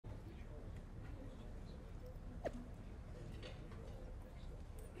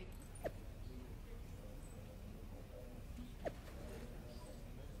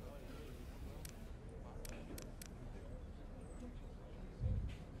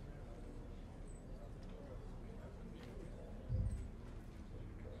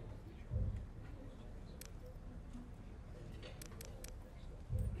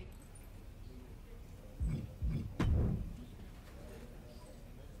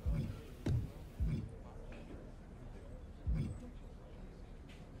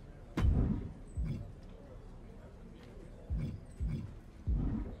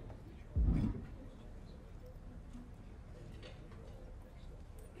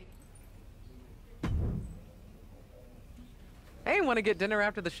Hey, want to get dinner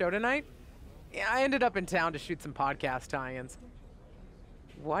after the show tonight? Yeah, I ended up in town to shoot some podcast tie-ins.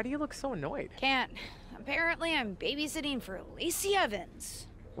 Why do you look so annoyed? Can't. Apparently, I'm babysitting for Lacey Evans.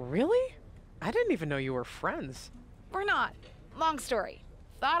 Really? I didn't even know you were friends. We're not. Long story.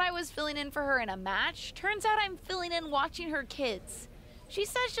 Thought I was filling in for her in a match. Turns out I'm filling in watching her kids. She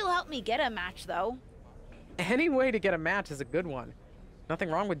says she'll help me get a match, though. Any way to get a match is a good one. Nothing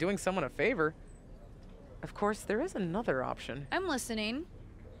wrong with doing someone a favor. Of course, there is another option. I'm listening.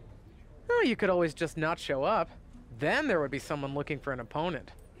 Oh, you could always just not show up. Then there would be someone looking for an opponent.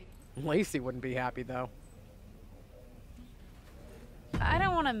 Lacey wouldn't be happy, though. I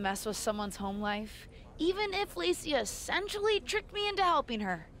don't want to mess with someone's home life, even if Lacey essentially tricked me into helping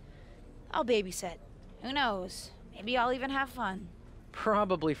her. I'll babysit. Who knows? Maybe I'll even have fun.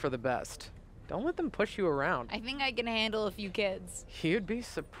 Probably for the best. Don't let them push you around. I think I can handle a few kids. You'd be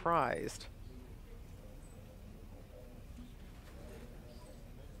surprised.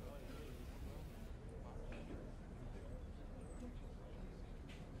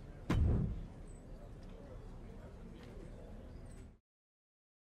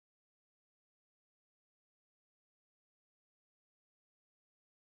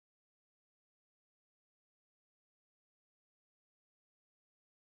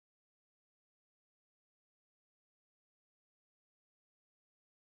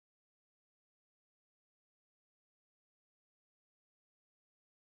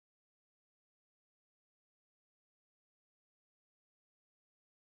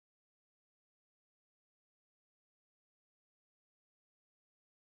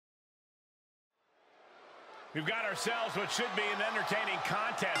 We've got ourselves what should be an entertaining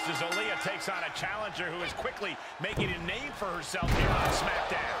contest as Aaliyah takes on a challenger who is quickly making a name for herself here on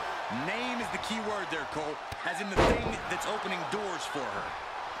SmackDown. Name is the key word there, Cole, as in the thing that's opening doors for her.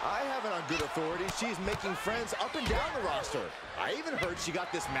 I have it on good authority. She's making friends up and down the roster. I even heard she got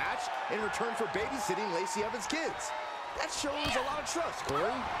this match in return for babysitting Lacey Evans' kids. That shows a lot of trust,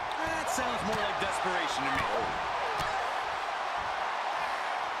 Corey. That sounds more like desperation to me.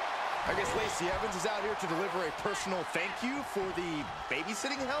 I guess Lacey Evans is out here to deliver a personal thank you for the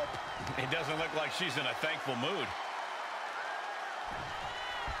babysitting help. It doesn't look like she's in a thankful mood.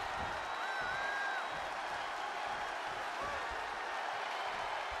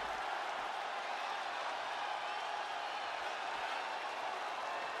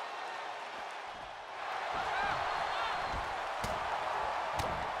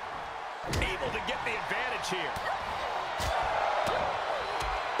 Able to get the advantage here.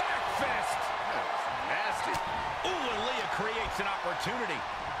 Creates an opportunity.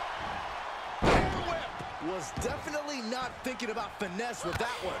 Whip was definitely not thinking about finesse with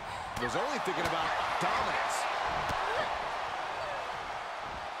that one. Was only thinking about dominance.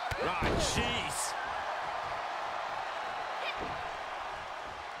 Ah, jeez.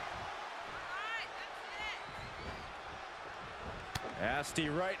 Nasty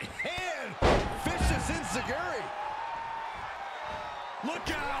right hand. Vicious enziguri.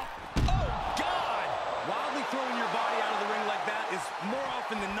 Look out. Oh, God! Wildly throwing your body out of the ring like that is more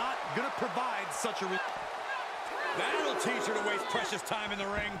often than not going to provide such a... That'll teach her to waste precious time in the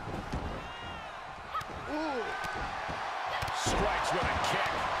ring. Ooh. Strikes with a kick.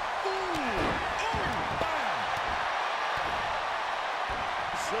 Ooh. Ooh. Bam.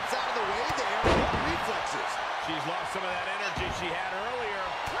 Slips out of the way there. Reflexes. She's lost some of that energy she had earlier.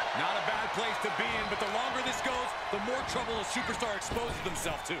 Not a bad place to be in, but the longer this goes, the more trouble a superstar exposes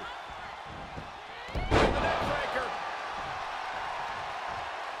themselves to.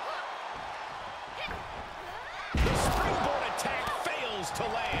 To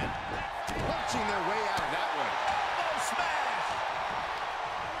land. Punching their way out of that one. Oh, smash!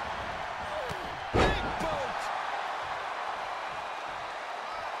 Big boot!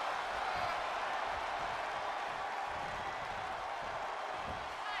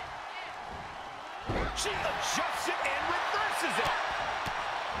 She adjusts it and reverses it.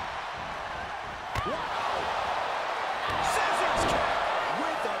 Wow! Scissors kick!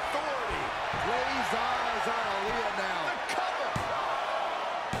 With authority. Glazed eyes on Aaliyah now. The cover!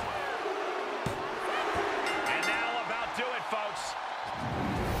 And now about do it, folks.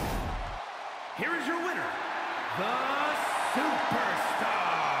 Here is your winner, the Superstar.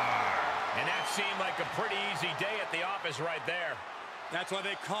 And that seemed like a pretty easy day at the office right there. That's why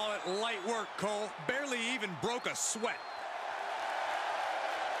they call it light work, Cole. Barely even broke a sweat.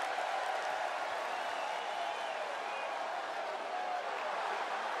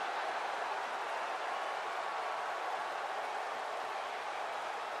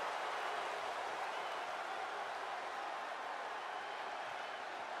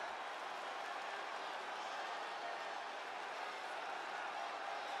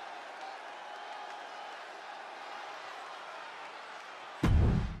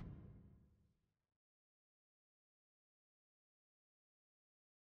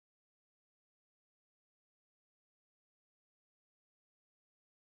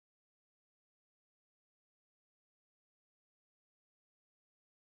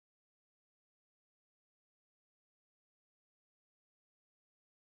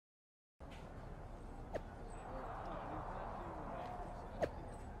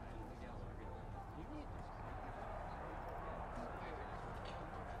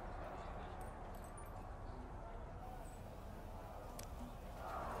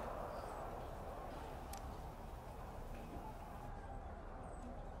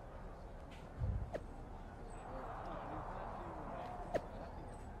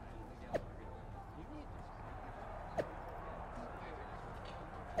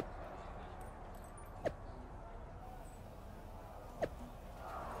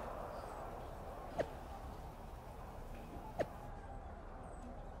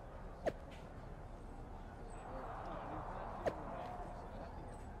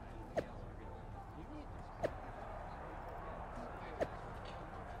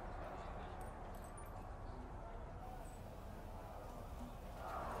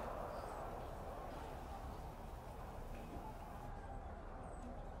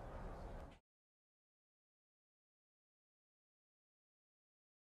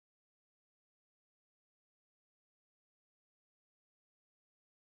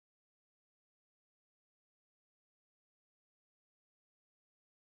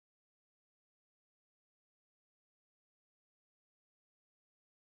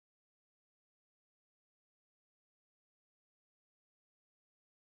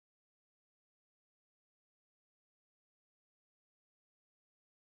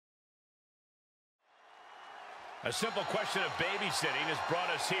 A simple question of babysitting has brought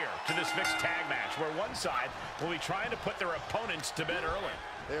us here to this mixed tag match where one side will be trying to put their opponents to bed early.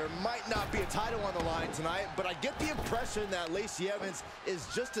 There might not be a title on the line tonight, but I get the impression that Lacey Evans is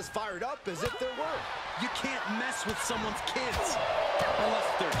just as fired up as if there were. You can't mess with someone's kids. Unless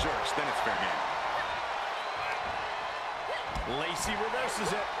they're jerks, then it's fair game. Lacey reverses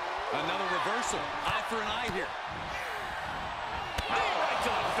it. Another reversal. Eye for an eye here. Oh, right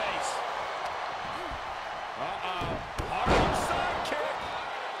to the face. Harlem side kick.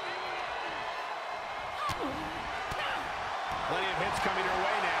 Plenty of hits coming her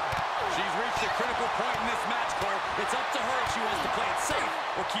way now. She's reached a critical point in this match, Cole. It's up to her if she wants to play it safe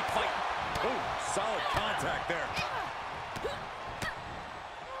or keep fighting. Oh, solid contact there.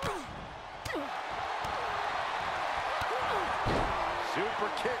 Super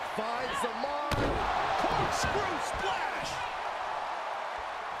kick finds the mark. Corkscrew splash.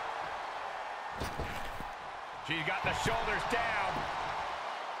 She's got the shoulders down.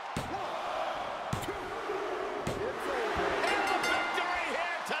 And the victory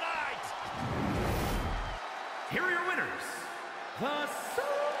here tonight. Here are your winners, the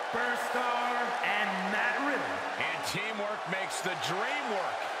Superstar and Matt Riddle. And teamwork makes the dream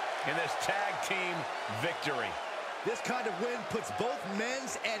work in this tag team victory. This kind of win puts both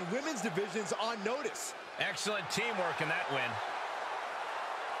men's and women's divisions on notice. Excellent teamwork in that win.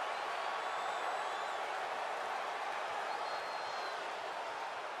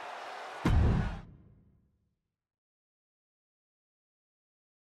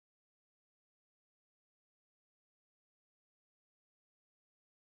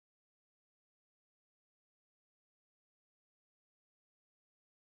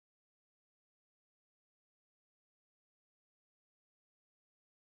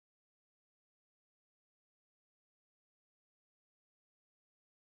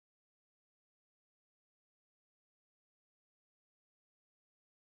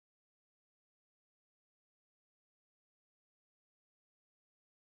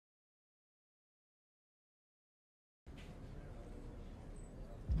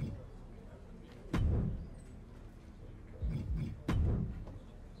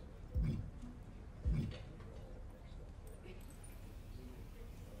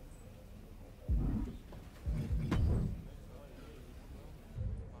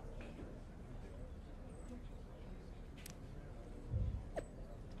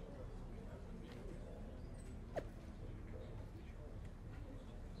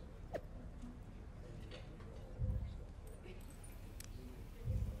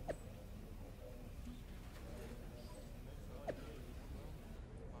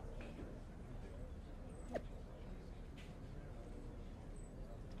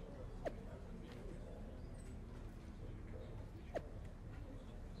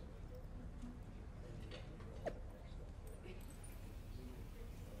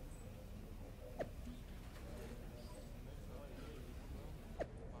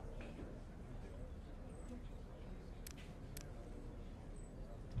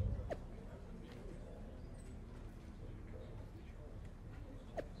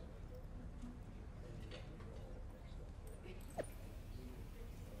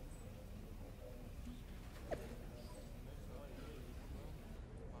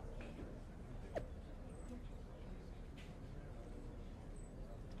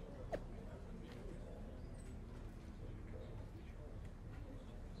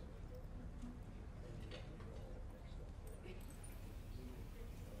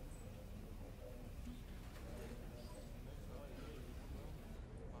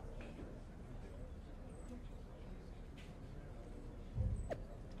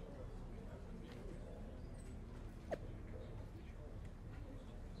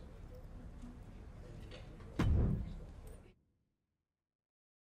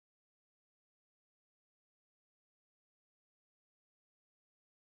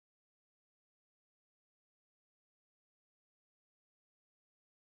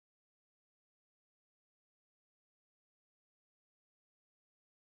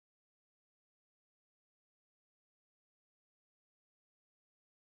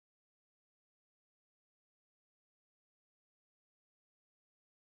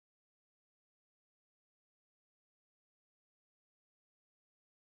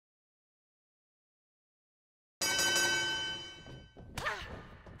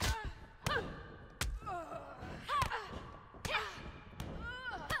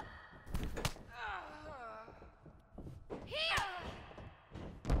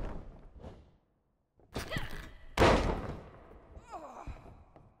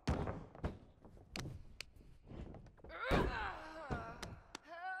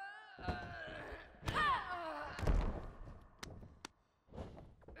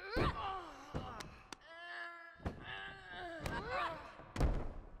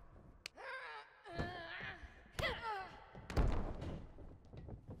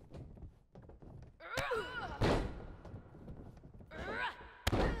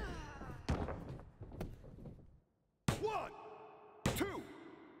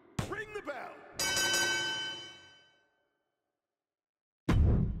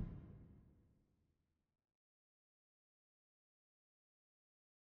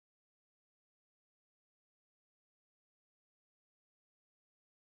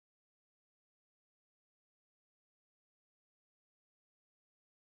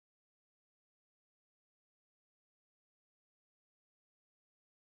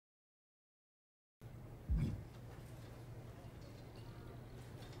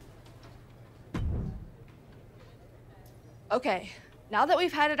 Okay, now that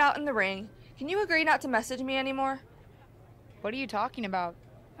we've had it out in the ring, can you agree not to message me anymore? What are you talking about?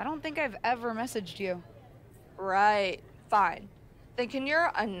 I don't think I've ever messaged you. Right, fine. Then can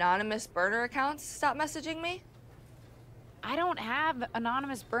your anonymous burner accounts stop messaging me? I don't have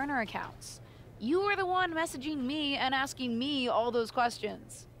anonymous burner accounts. You were the one messaging me and asking me all those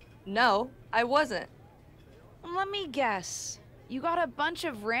questions. No, I wasn't. Let me guess. You got a bunch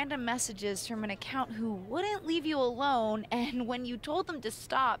of random messages from an account who wouldn't leave you alone, and when you told them to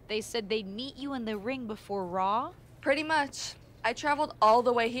stop, they said they'd meet you in the ring before Raw? Pretty much. I traveled all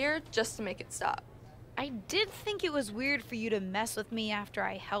the way here just to make it stop. I did think it was weird for you to mess with me after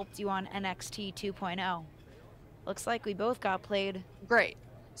I helped you on NXT 2.0. Looks like we both got played. Great.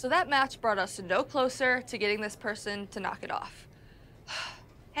 So that match brought us no closer to getting this person to knock it off.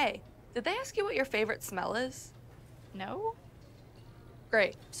 Hey, did they ask you what your favorite smell is? No?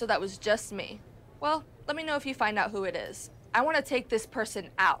 Great, so that was just me. Well, let me know if you find out who it is. I want to take this person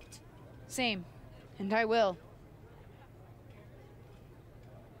out. Same. And I will.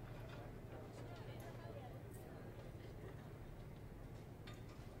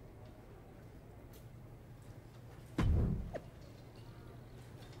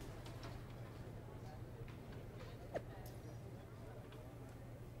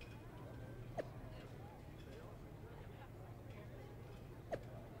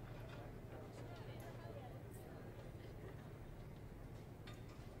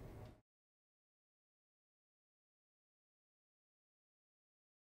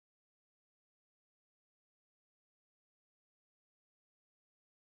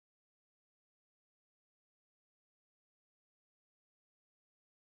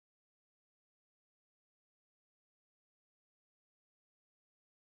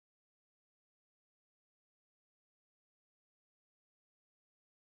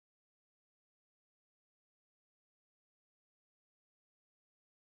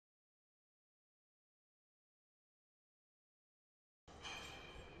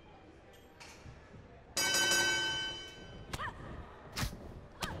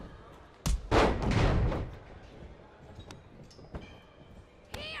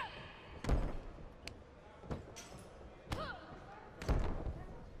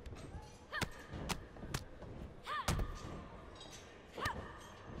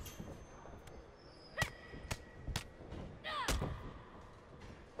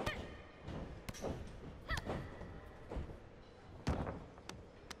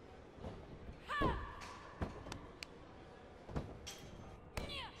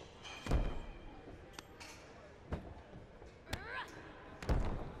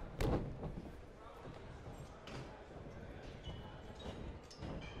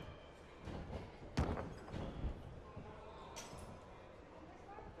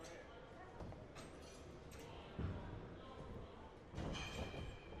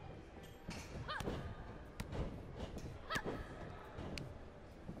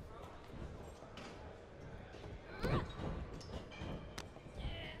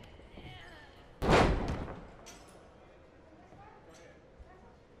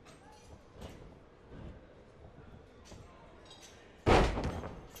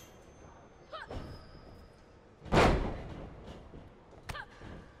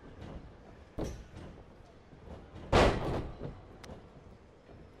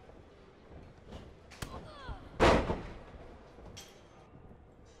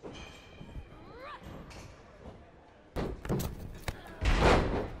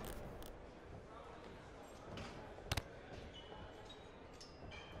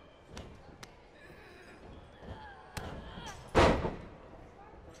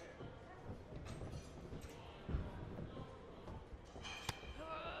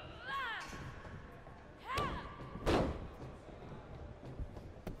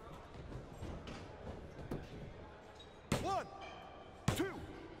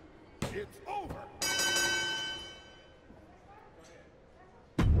 It's over.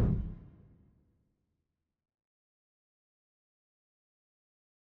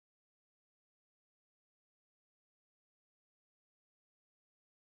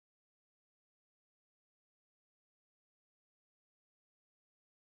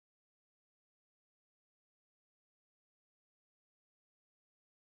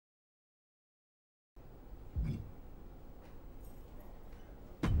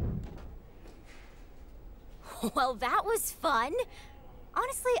 Well, that was fun.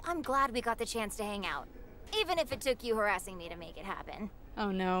 Honestly, I'm glad we got the chance to hang out. Even if it took you harassing me to make it happen. Oh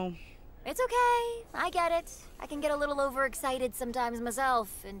no. It's okay. I get it. I can get a little overexcited sometimes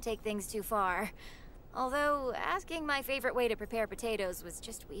myself and take things too far. Although, asking my favorite way to prepare potatoes was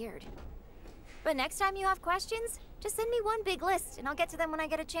just weird. But next time you have questions, just send me one big list and I'll get to them when I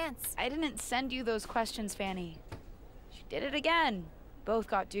get a chance. I didn't send you those questions, Fanny. She did it again. Both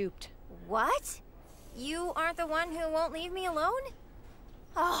got duped. What? You aren't the one who won't leave me alone?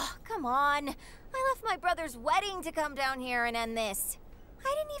 Oh, come on. I left my brother's wedding to come down here and end this.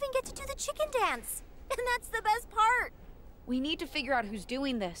 I didn't even get to do the chicken dance. And that's the best part. We need to figure out who's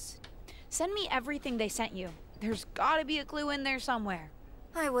doing this. Send me everything they sent you. There's gotta be a clue in there somewhere.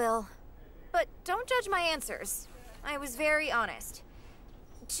 I will. But don't judge my answers. I was very honest.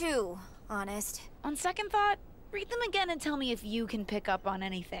 Too honest. On second thought, read them again and tell me if you can pick up on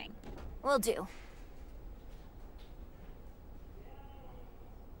anything. Will do.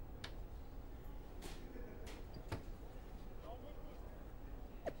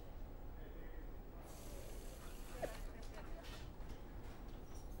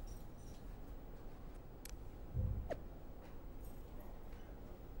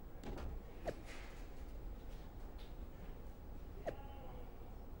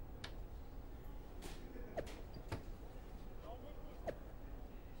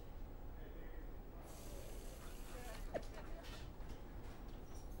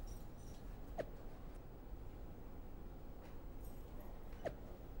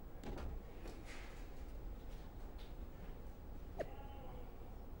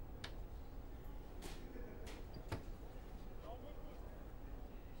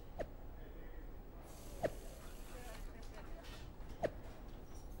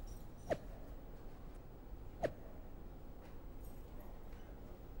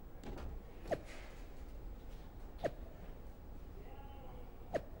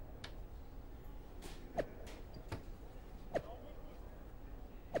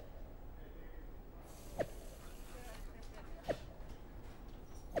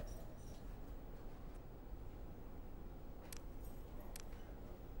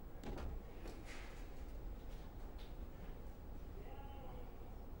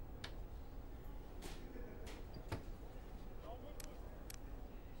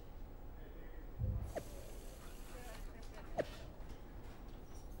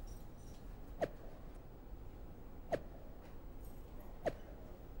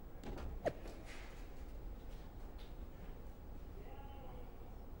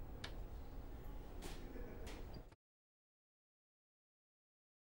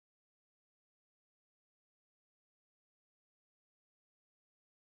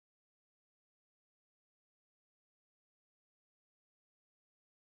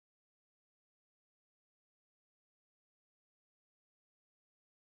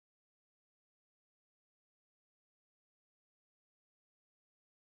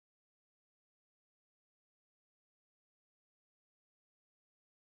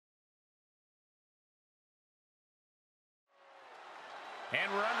 And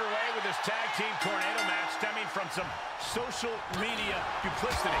we're underway with this tag team tornado match stemming from some social media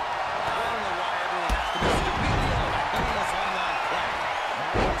duplicity. I don't know why everyone has to miss the video of endless online play.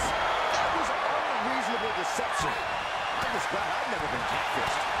 That was unreasonable deception. I'm just glad I've never been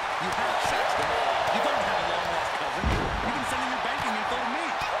catfished. You have sex, though. You don't have a long-lost cousin. You've been sending your banking info to me.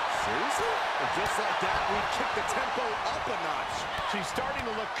 Seriously? And just like that, we kicked the tempo up a notch. She's starting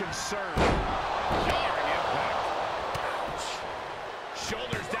to look concerned. Jarring impact.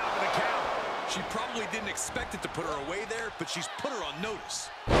 Shoulders down for the count. She probably didn't expect it to put her away there, but she's put her on notice.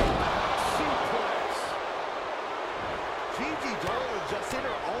 Suplex. Gigi Dolan is just in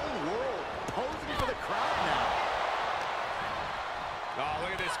her own world, posing for the crowd now. Oh,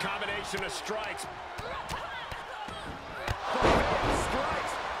 look at this combination of strikes.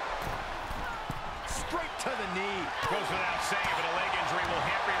 Strikes. Straight to the knee. Goes without saying, but a leg injury will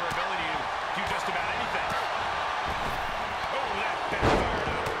hamper your ability to do just about anything. Oh, that backfired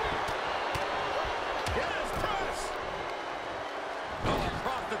up. Yes, press. Oh,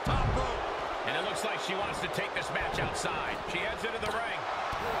 across the top rope. And it looks like she wants to take this match outside. She heads into the ring.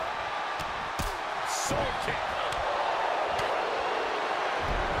 Sword kick.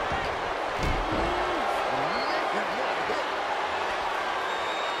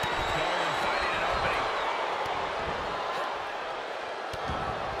 Dolan finding an opening.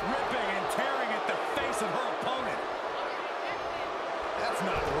 Ripping and tearing at the face of her opponent. That's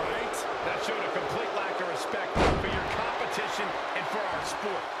not right. That showed a complete lack of respect for your competition and for our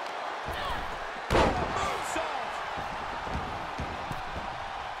sport. Moonsault.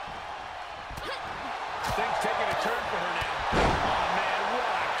 Things taking a turn for her now. Oh, man, what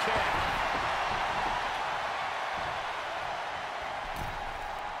a kick.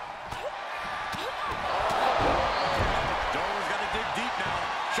 Dolan's got to dig deep now.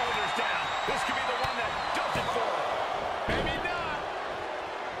 Shoulders down. This could be the one that does it for her. Maybe not.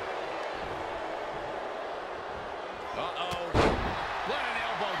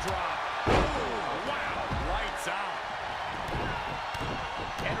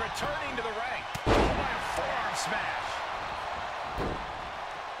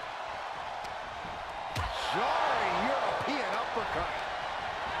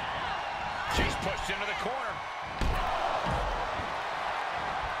 She's pushed into the corner.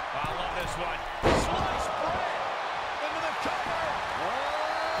 I love this one. Sliced bread into the cover.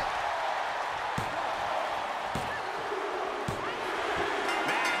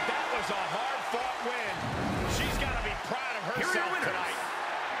 Man, that was a hard-fought win. She's got to be proud of herself tonight.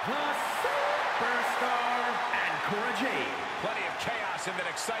 The Superstar and Cora Jade. Plenty of chaos in that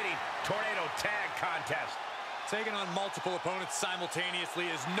exciting tornado tag contest. Taking on multiple opponents simultaneously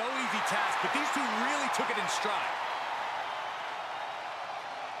is no easy task, but these two really took it in stride.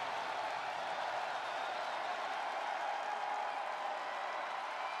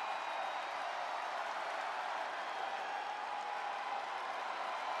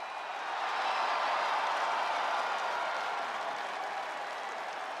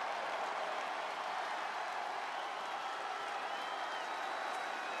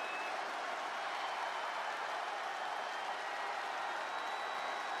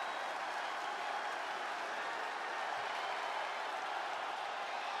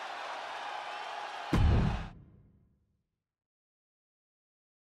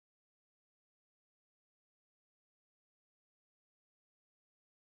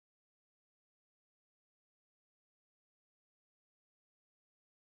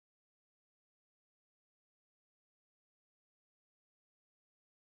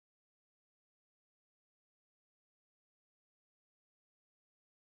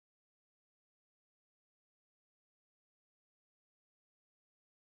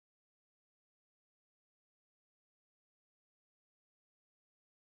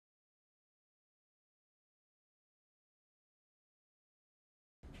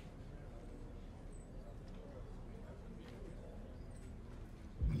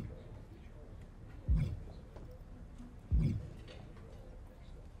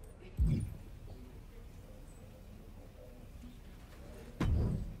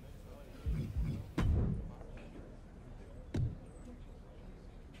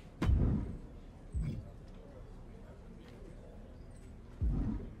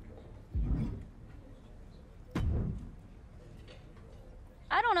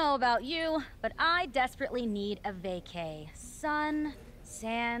 I don't know about you, but I desperately need a vacay. Sun,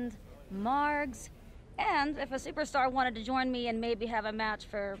 sand, margs, and if a superstar wanted to join me and maybe have a match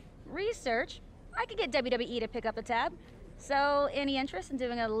for research, I could get WWE to pick up the tab. So, any interest in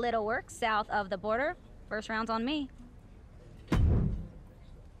doing a little work south of the border? First round's on me.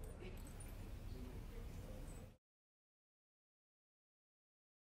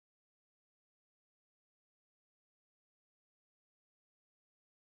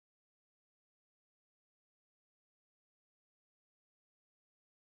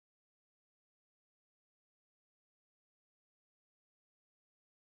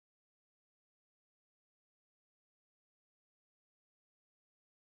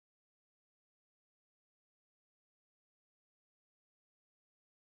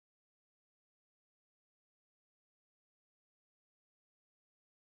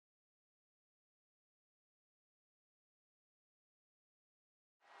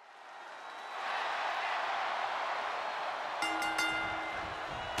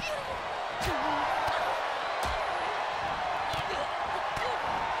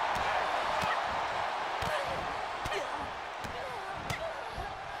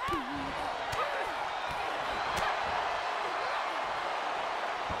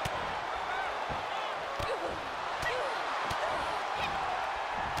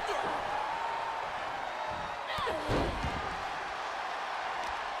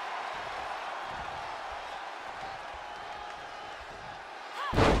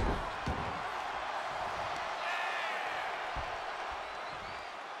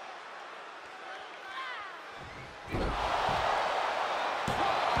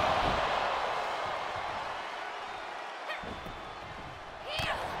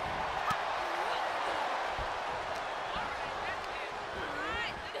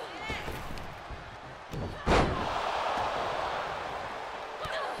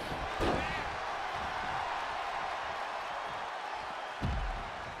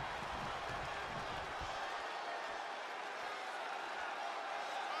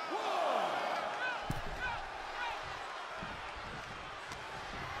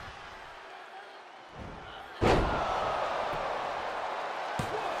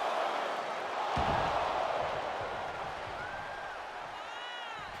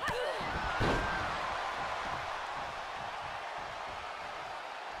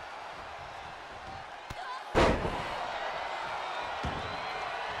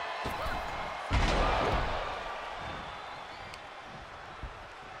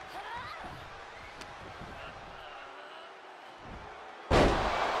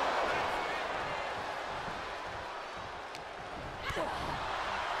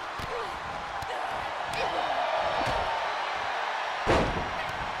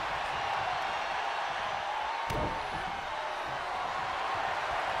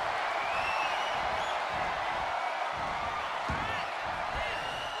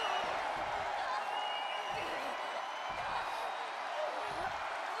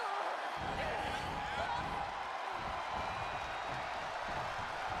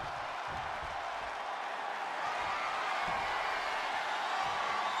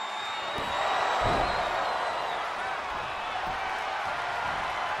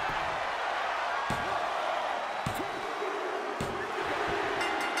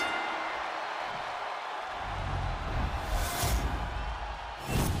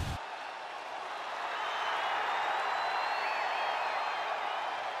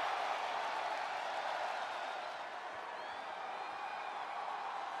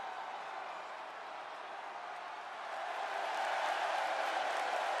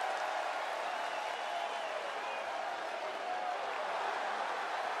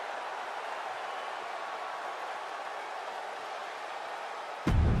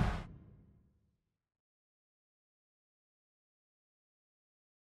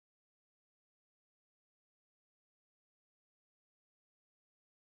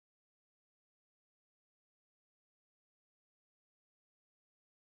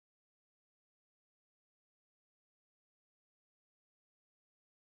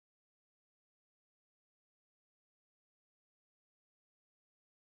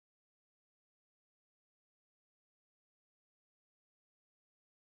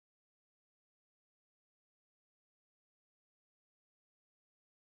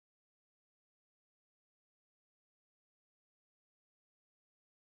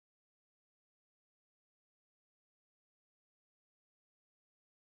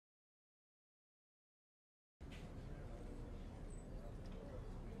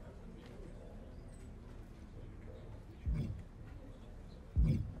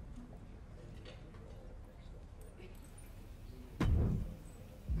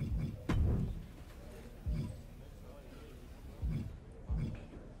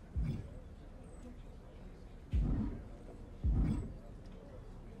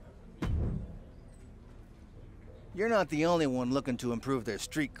 you're not the only one looking to improve their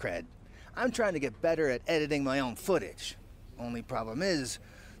street cred. I'm trying to get better at editing my own footage. Only problem is,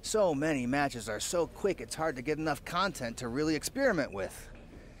 so many matches are so quick it's hard to get enough content to really experiment with.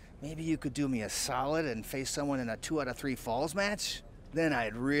 Maybe you could do me a solid and face someone in a 2 out of 3 falls match? Then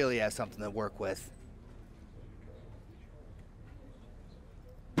I'd really have something to work with.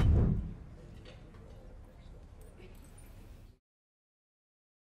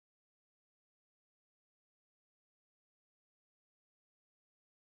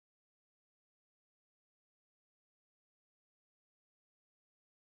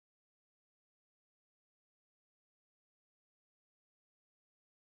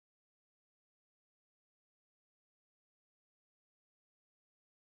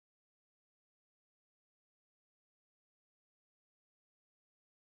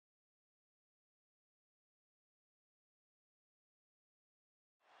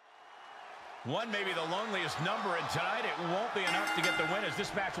 One may be the loneliest number, and tonight it won't be enough to get the win, as this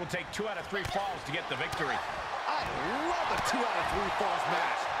match will take 2 out of 3 falls to get the victory. I love a 2 out of 3 falls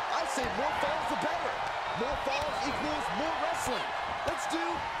match. I say more falls the better. More falls equals more wrestling. Let's do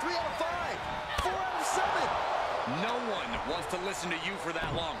 3 out of 5, 4 out of 7. No one wants to listen to you for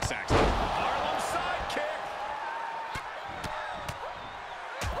that long, Saxton. Harlem sidekick.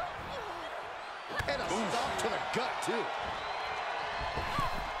 And a stop to the gut, too.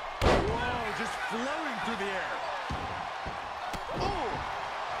 Just floating through the air. Oh!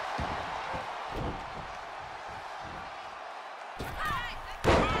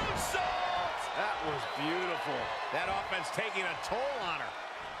 Moonsault! That was beautiful. That offense taking a toll on her.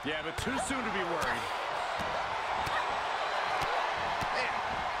 Yeah, but too soon to be worried. And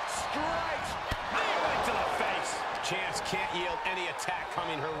strikes. Knee right to the face. Chance can't yield any attack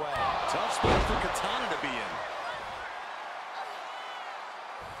coming her way. Tough spot for Katana to be in.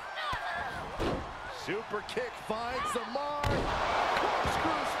 Super kick finds the mark.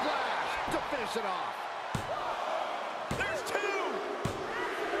 Corkscrew splash to finish it off. There's 2.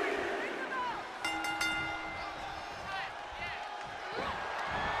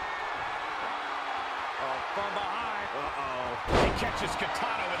 Oh, from behind. Uh-oh. He catches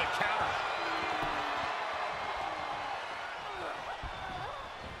Katana with a counter.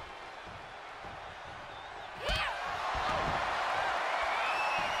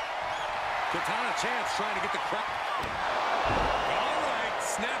 Katana Chance trying to get the crowd. All right,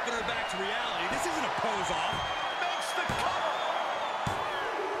 snapping her back to reality. This isn't a pose-off. Makes the cover.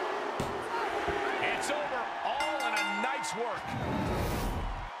 It's over, all in a night's work.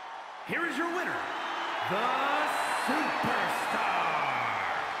 Here is your winner, the Superstar.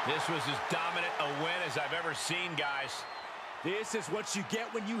 This was as dominant a win as I've ever seen, guys. This is what you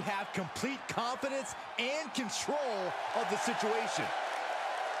get when you have complete confidence and control of the situation.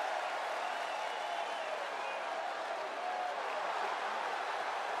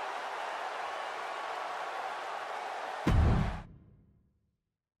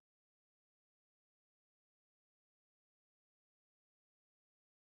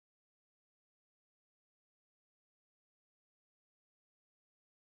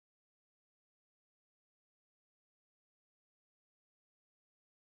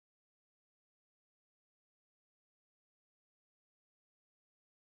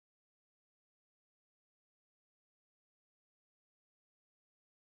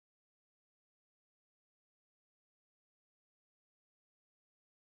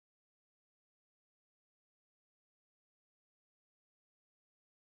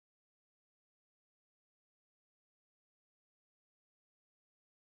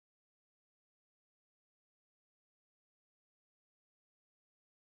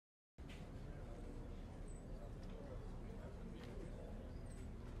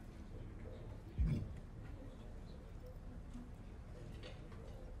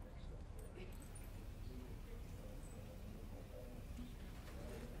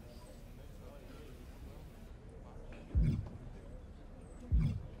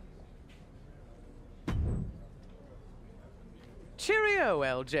 Cheerio,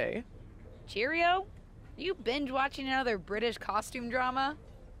 LJ. Cheerio? You binge watching another British costume drama?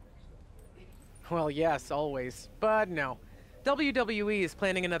 Well, yes, always. But no. WWE is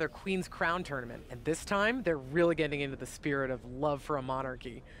planning another Queen's Crown tournament, and this time they're really getting into the spirit of love for a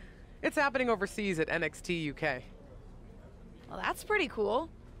monarchy. It's happening overseas at NXT UK. Well, that's pretty cool.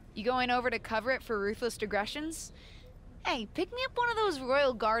 You going over to cover it for Ruthless Digressions? Hey, pick me up one of those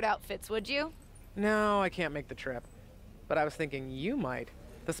Royal Guard outfits, would you? No, I can't make the trip. But I was thinking you might.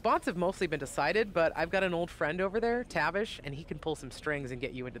 The spots have mostly been decided, but I've got an old friend over there, Tavish, and he can pull some strings and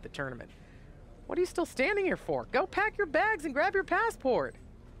get you into the tournament. What are you still standing here for? Go pack your bags and grab your passport.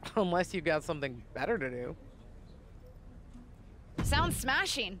 Unless you got something better to do. Sounds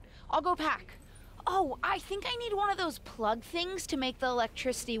smashing. I'll go pack. Oh, I think I need one of those plug things to make the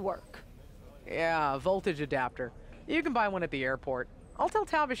electricity work. Yeah, a voltage adapter. You can buy one at the airport. I'll tell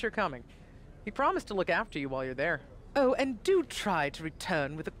Tavish you're coming. He promised to look after you while you're there. Oh, and do try to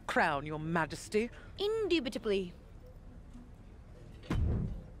return with a crown, Your Majesty. Indubitably.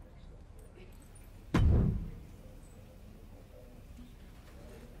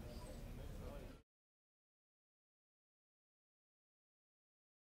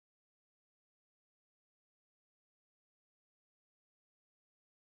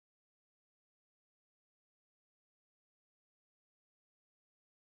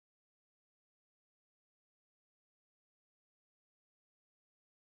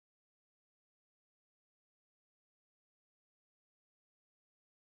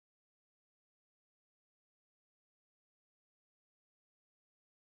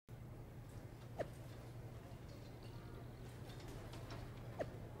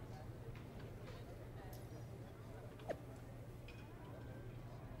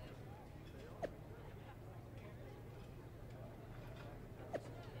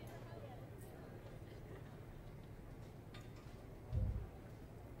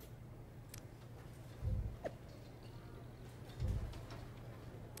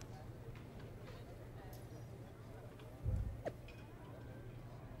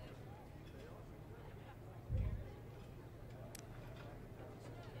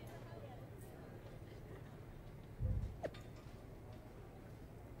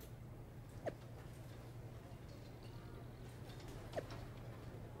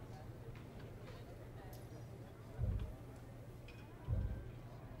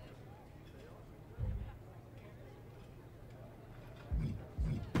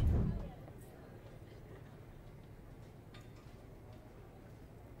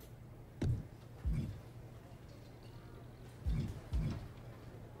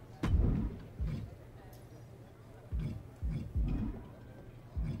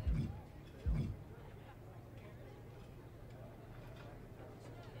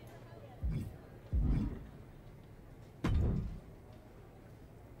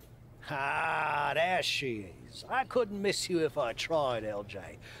 Ah, there she is. I couldn't miss you if I tried, LJ.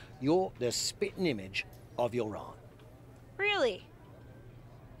 You're the spitting image of your aunt. Really?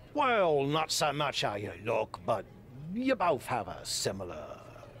 Well, not so much how you look, but you both have a similar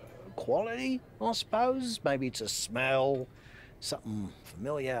quality, I suppose. Maybe it's a smell, something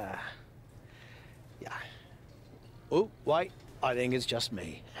familiar. Yeah. Oh, wait, I think it's just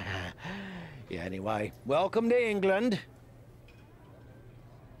me. Yeah, anyway, welcome to England.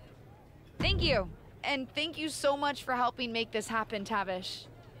 Thank you. And thank you so much for helping make this happen, Tavish.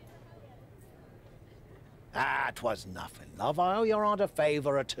 Ah, 'twas nothing, love. I owe your aunt a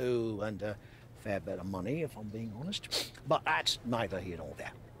favour or two, and a fair bit of money, if I'm being honest. But that's neither here nor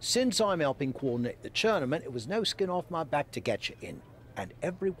there. Since I'm helping coordinate the tournament, it was no skin off my back to get you in. And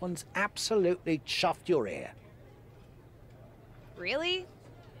everyone's absolutely chuffed your ear. Really?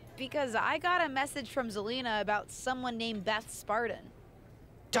 Because I got a message from Zelina about someone named Beth Spartan.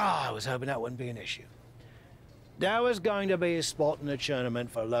 I was hoping that wouldn't be an issue. There was going to be a spot in the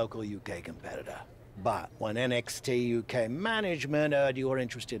tournament for a local UK competitor. But when NXT UK management heard you were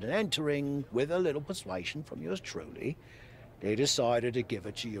interested in entering, with a little persuasion from yours truly, they decided to give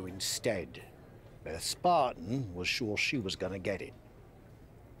it to you instead. Beth Spartan was sure she was going to get it.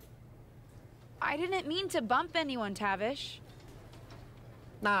 I didn't mean to bump anyone, Tavish.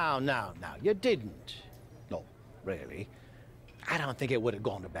 No, you didn't. No, really. I don't think it would have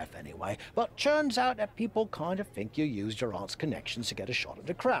gone to Beth anyway, but turns out that people kind of think you used your aunt's connections to get a shot at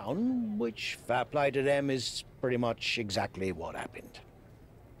the crown, which, fair play to them, is pretty much exactly what happened.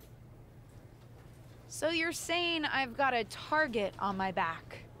 So you're saying I've got a target on my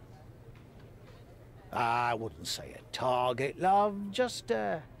back? I wouldn't say a target, love, just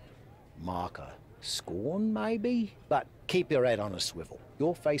a marker. Scorn, maybe? But keep your head on a swivel.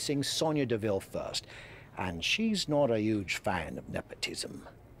 You're facing Sonya Deville first, and she's not a huge fan of nepotism.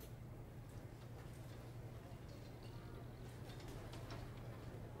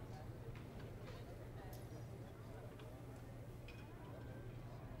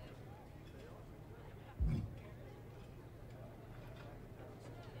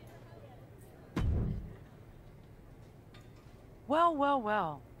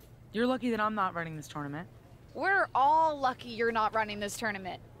 Well. You're lucky that I'm not running this tournament. We're all lucky you're not running this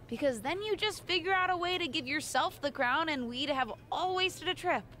tournament, because then you just figure out a way to give yourself the crown and we'd have all wasted a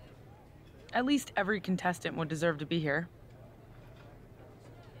trip. At least every contestant would deserve to be here.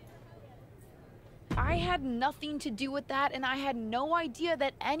 I had nothing to do with that, and I had no idea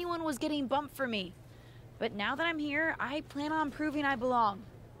that anyone was getting bumped for me. But now that I'm here, I plan on proving I belong.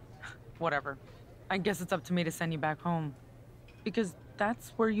 Whatever. I guess it's up to me to send you back home. Because that's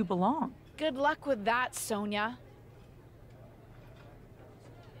where you belong. Good luck with that, Sonya.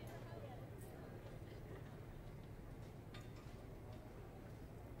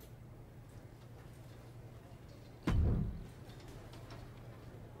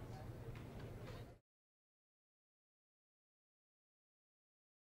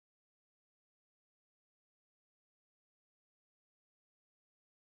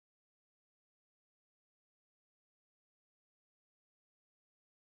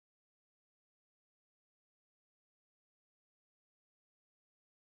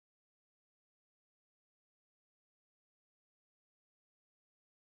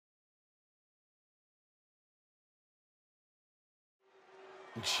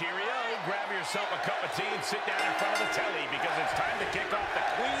 Cheerio, grab yourself a cup of tea and sit down in front of the telly because it's time to kick off the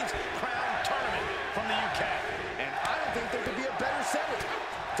Queen's Crown Tournament from the UK. And I don't think there could be a better setting.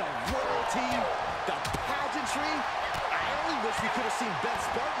 The royalty, the pageantry. I only wish we could have seen Beth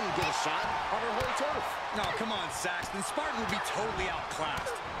Spartan get a shot on her home turf. No, come on, Saxton. Spartan would be totally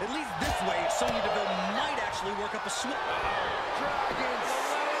outclassed. At least this way, Sonya Deville might actually work up a swing. Dragon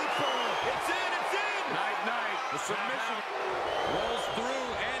Sleeper. It's in, it's in! Night, night. The submission Rolls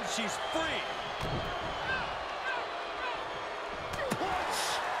through, and she's free. Push!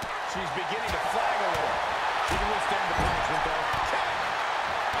 She's beginning to flag a little. She can withstand the punishment, though.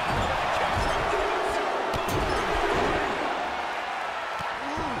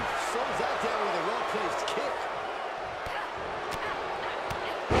 Slows that down with a well-placed kick.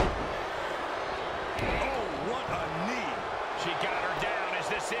 Oh, what a knee. She got her down. Is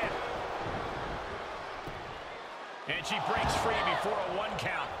this it? And she breaks free before a 1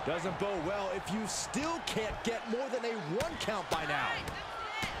 count. Doesn't bode well if you still can't get more than a 1 count by now.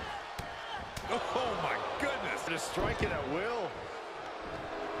 Oh, my goodness. Just striking at will.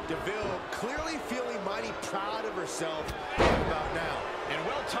 Deville clearly feeling mighty proud of herself right about now. And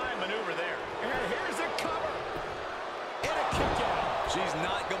well-timed maneuver there. And here's a cover. And a kick out. She's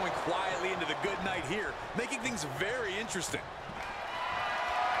not going quietly into the good night here, making things very interesting.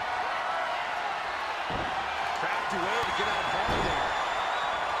 Crafty way to get out hard there.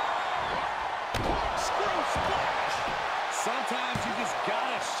 Screw splash. Sometimes you just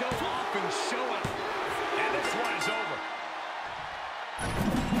gotta show off and show out. And this one is over.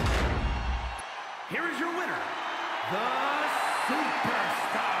 Here is your winner, the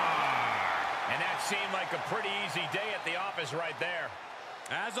Superstar. And that seemed like a pretty easy day at the office right there.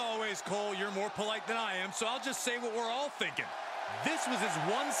 As always, Cole, you're more polite than I am, so I'll just say what we're all thinking. This was as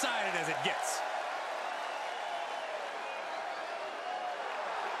one-sided as it gets.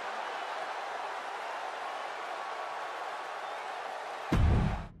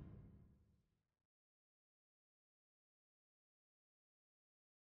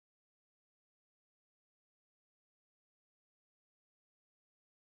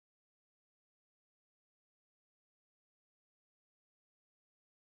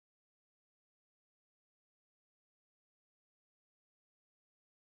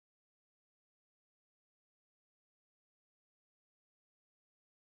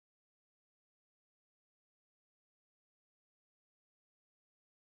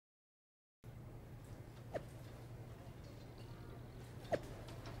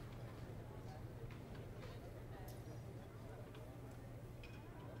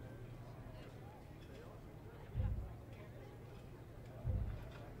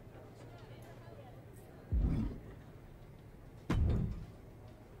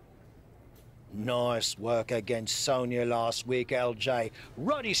 Nice work against Sonya last week, LJ.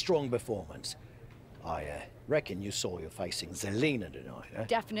 Ruddy strong performance. I reckon you saw you're facing Zelina tonight, eh?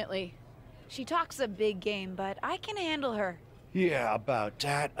 Definitely. She talks a big game, but I can handle her. Yeah, about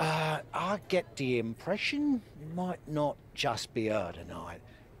that. I get the impression it might not just be her tonight.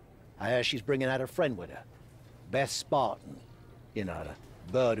 I hear she's bringing out a friend with her. Beth Spartan. You know,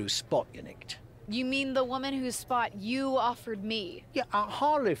 the bird whose spot you nicked. You mean the woman whose spot you offered me? Yeah, I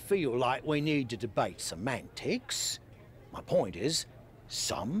hardly feel like we need to debate semantics. My point is,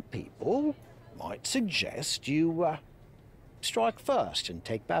 some people might suggest you, strike first and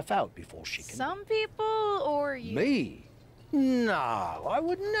take Beth out before she can... Some people, or you? Me? No, I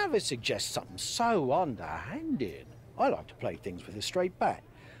would never suggest something so underhanded. I like to play things with a straight bat.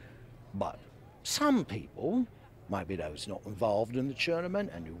 But some people, maybe those not involved in the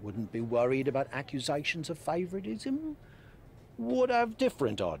tournament and who wouldn't be worried about accusations of favoritism, would have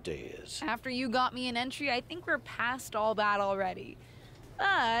different ideas. After you got me an entry, I think we're past all that already.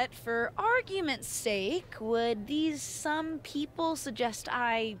 But for argument's sake, would these some people suggest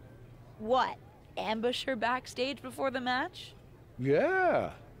I... what? ambush her backstage before the match?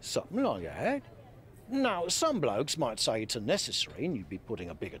 Yeah, something like that. Now, some blokes might say it's unnecessary and you'd be putting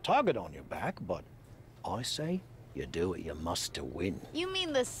a bigger target on your back, but I say you do what you must to win. You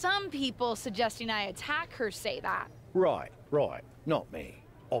mean the some people suggesting I attack her say that? Right. Not me,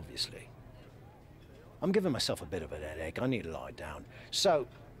 obviously. I'm giving myself a bit of a headache. I need to lie down. So...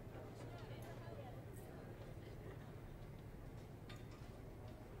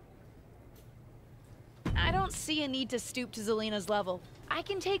 I don't see a need to stoop to Zelina's level. I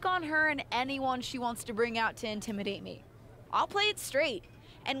can take on her and anyone she wants to bring out to intimidate me. I'll play it straight.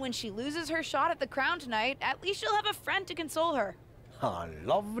 And when she loses her shot at the crown tonight, at least she'll have a friend to console her. I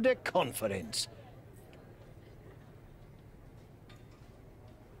love the confidence.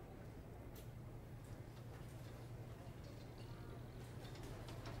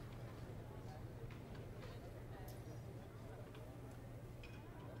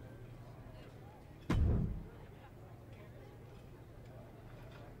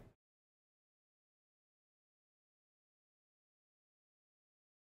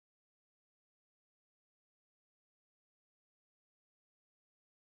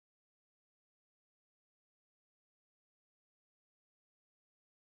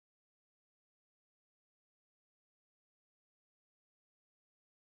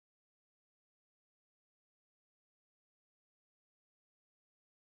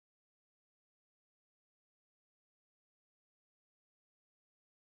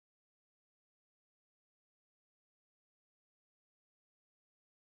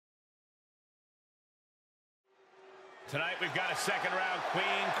 Tonight we've got a second-round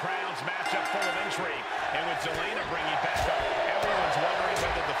Queen Crowns matchup full of intrigue. And with Zelina bringing back up, everyone's wondering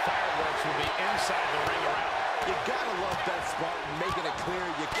whether the fireworks will be inside the ring or out. You gotta love Beth Spartan making it clear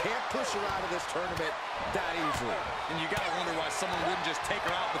you can't push her out of this tournament that easily. And you gotta wonder why someone wouldn't just take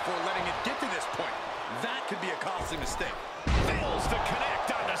her out before letting it get to this point. That could be a costly mistake. Fails to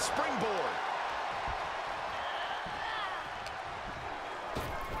connect on the springboard.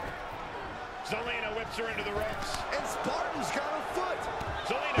 Zelina whips her into the ropes. And Spartan's got her foot.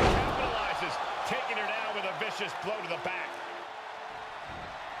 Zelina capitalizes, taking her down with a vicious blow to the back.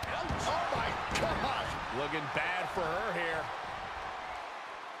 Oh my gosh! Looking bad for her here.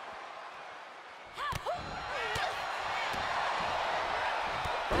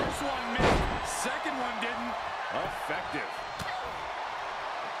 First one missed, second one didn't. Effective.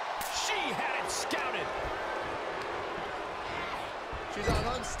 She had it scouted. She's on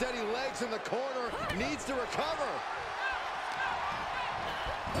unsteady legs in the corner, needs to recover.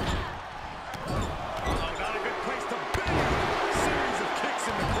 Oh, not a good place to be. Series of kicks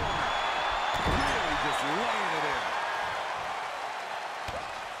in the corner. Really just laying it in.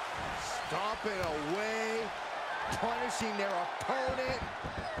 Stomping away, punishing their opponent.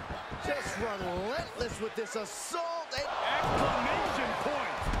 Just relentless with this assault. And exclamation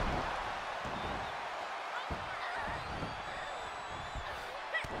point.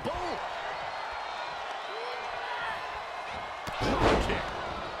 Boom! Drop kick.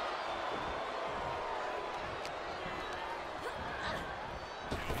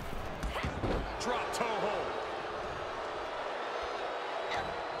 Drop toe hold.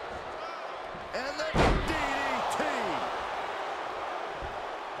 And the DDT!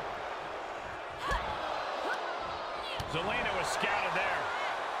 Zelina was scouted there.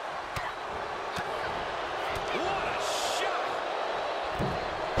 What a shot!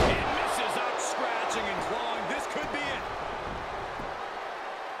 It misses up, scratching and clawing. This could be it.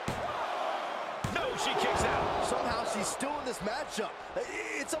 No, she kicks out. Somehow she's still in this matchup.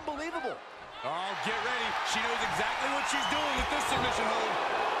 It's unbelievable. Oh, get ready. She knows exactly what she's doing with this submission hold.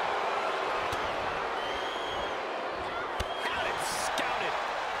 Got it scouted.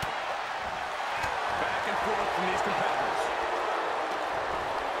 Back and forth from these competitors.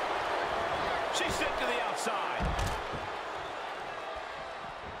 She's sent to the outside.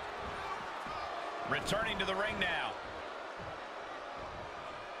 Returning to the ring now.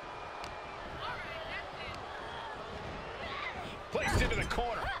 Placed into the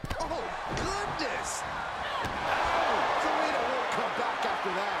corner. Oh, goodness! Oh, Zelina won't come back after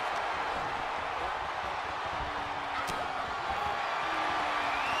that.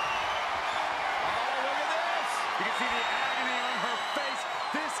 Oh, look at this! You can see the agony on her face.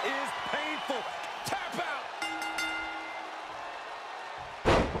 This is painful. Tap out!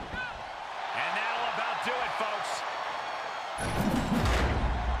 And that'll about do it, folks.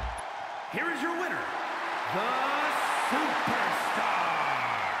 Here is your winner, the Superstar.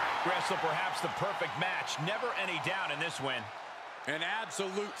 Wrestle perhaps the perfect match. Never any doubt in this win. An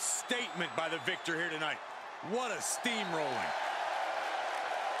absolute statement by the victor here tonight. What a steamrolling.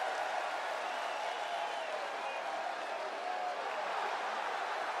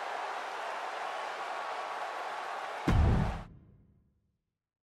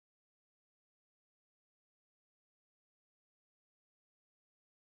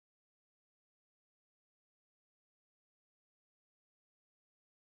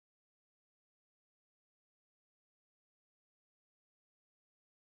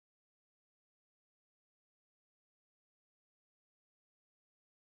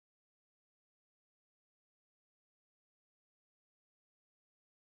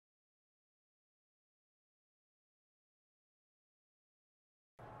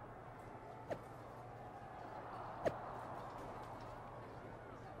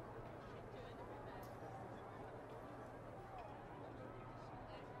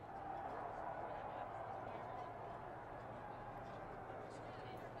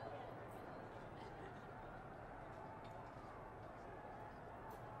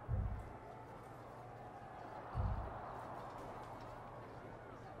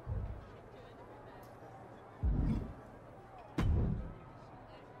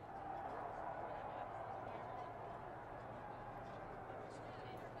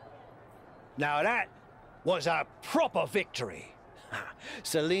 Now that was a proper victory.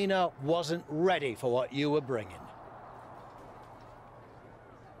 Selena wasn't ready for what you were bringing.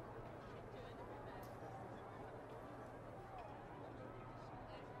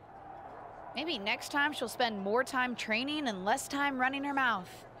 Maybe next time she'll spend more time training and less time running her mouth.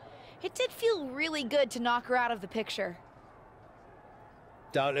 It did feel really good to knock her out of the picture.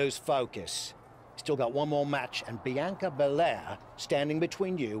 Don't lose focus. Still got one more match and Bianca Belair standing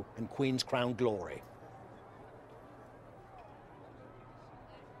between you and Queen's Crown Glory.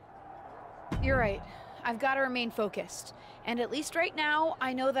 You're right. I've got to remain focused. And at least right now,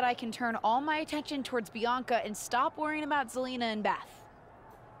 I know that I can turn all my attention towards Bianca and stop worrying about Zelina and Beth.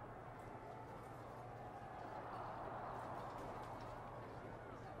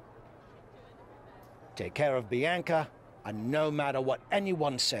 Take care of Bianca, and no matter what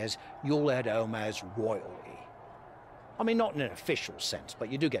anyone says, you'll head home as royalty. I mean, not in an official sense,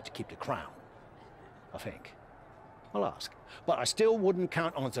 but you do get to keep the crown. I think. I'll ask. But I still wouldn't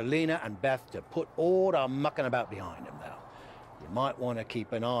count on Zelina and Beth to put all the mucking about behind them, though. You might want to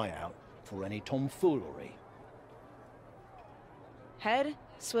keep an eye out for any tomfoolery. Head,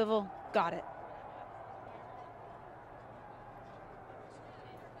 swivel, got it.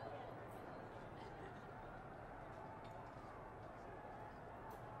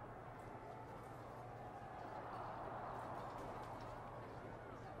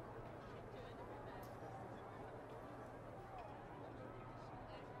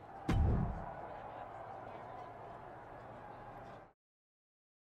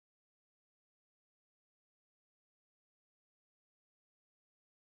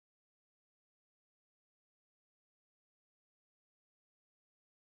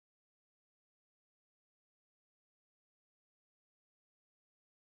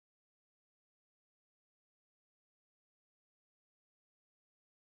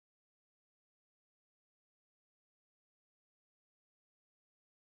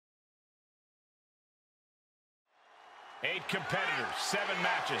 Eight competitors, 7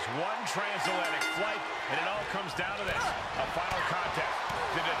 matches, 1 transatlantic flight, and it all comes down to this, a final contest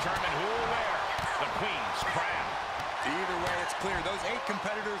to determine who will wear the Queen's crown. Either way, it's clear those 8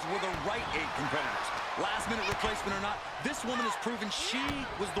 competitors were the right 8 competitors. Last-minute replacement or not, this woman has proven she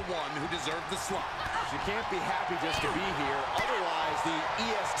was the one who deserved the slot. She can't be happy just to be here. Otherwise, the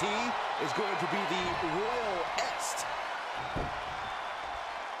EST is going to be the Royal Est.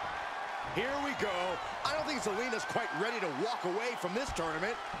 Here we go. I don't think Zelina's quite ready to walk away from this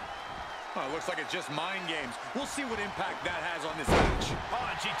tournament. Oh, it looks like it's just mind games. We'll see what impact that has on this match. Oh,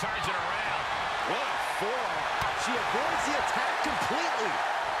 and she turns it around. What a forearm. She avoids the attack completely.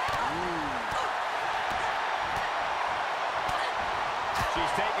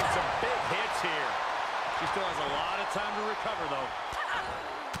 She's taking some big hits here. She still has a lot of time to recover, though.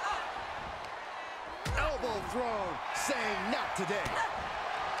 Elbow thrown, saying not today.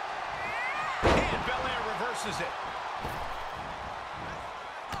 And Belair reverses it.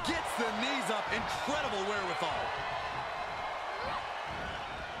 Gets the knees up. Incredible wherewithal.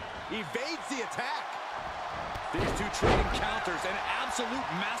 Evades the attack. These two trading counters, an absolute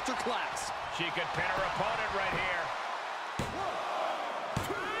masterclass. She could pin her opponent right here.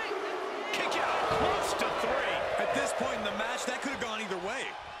 Kick out close to 3. At this point in the match, that could have gone either way.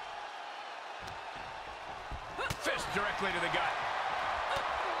 Fist directly to the gut.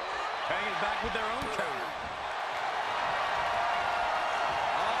 Hanging back with their own counter.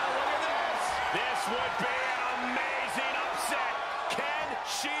 Oh, look at this. This would be an amazing upset. Can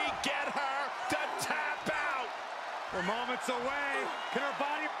she get her to tap out? We're moments away. Can her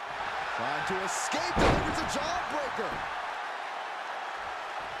body... Trying to escape, delivers a jawbreaker.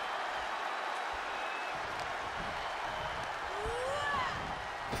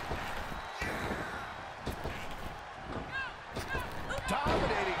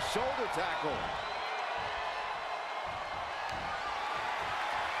 Dominating shoulder tackle.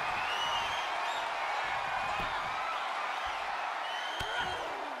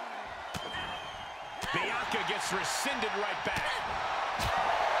 Bianca gets rescinded right back.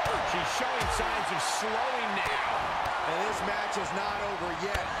 She's showing signs of slowing now. And this match is not over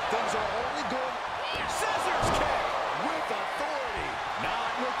yet. Things are only going... Scissors kick with authority.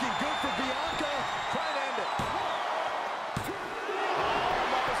 Not looking good for Bianca. Trying to end it.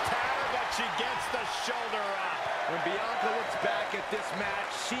 Almost had her, but she gets the shoulder up. When Bianca looks back at this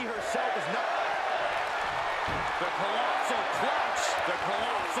match, she herself is not... The colossal clutch. The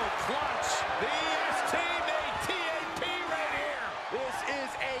colossal clutch. The EST made TAP right here. This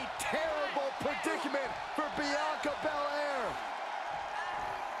is a terrible predicament for Bianca Belair.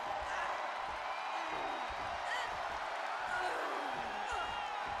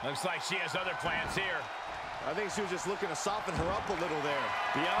 Looks like she has other plans here. I think she was just looking to soften her up a little there.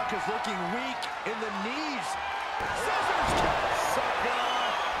 Bianca's looking weak in the knees. Scissors catch! Sucker!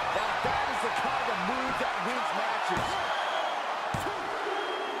 Now that is the kind of move that wins matches.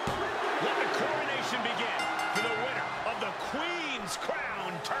 Let the coronation begin for the winner of the Queen's Crown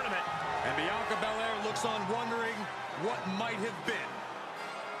Tournament. And Bianca Belair looks on wondering what might have been.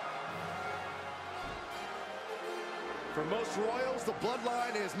 For most royals, the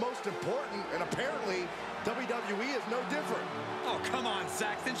bloodline is most important, and apparently WWE is no different. Oh, come on,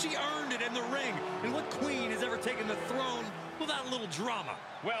 Saxton. She earned it in the ring. And what queen has ever taken the throne without a little drama?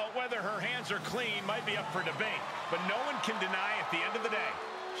 Well, whether her hands are clean might be up for debate, but no one can deny at the end of the day,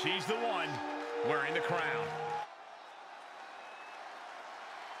 she's the one wearing the crown.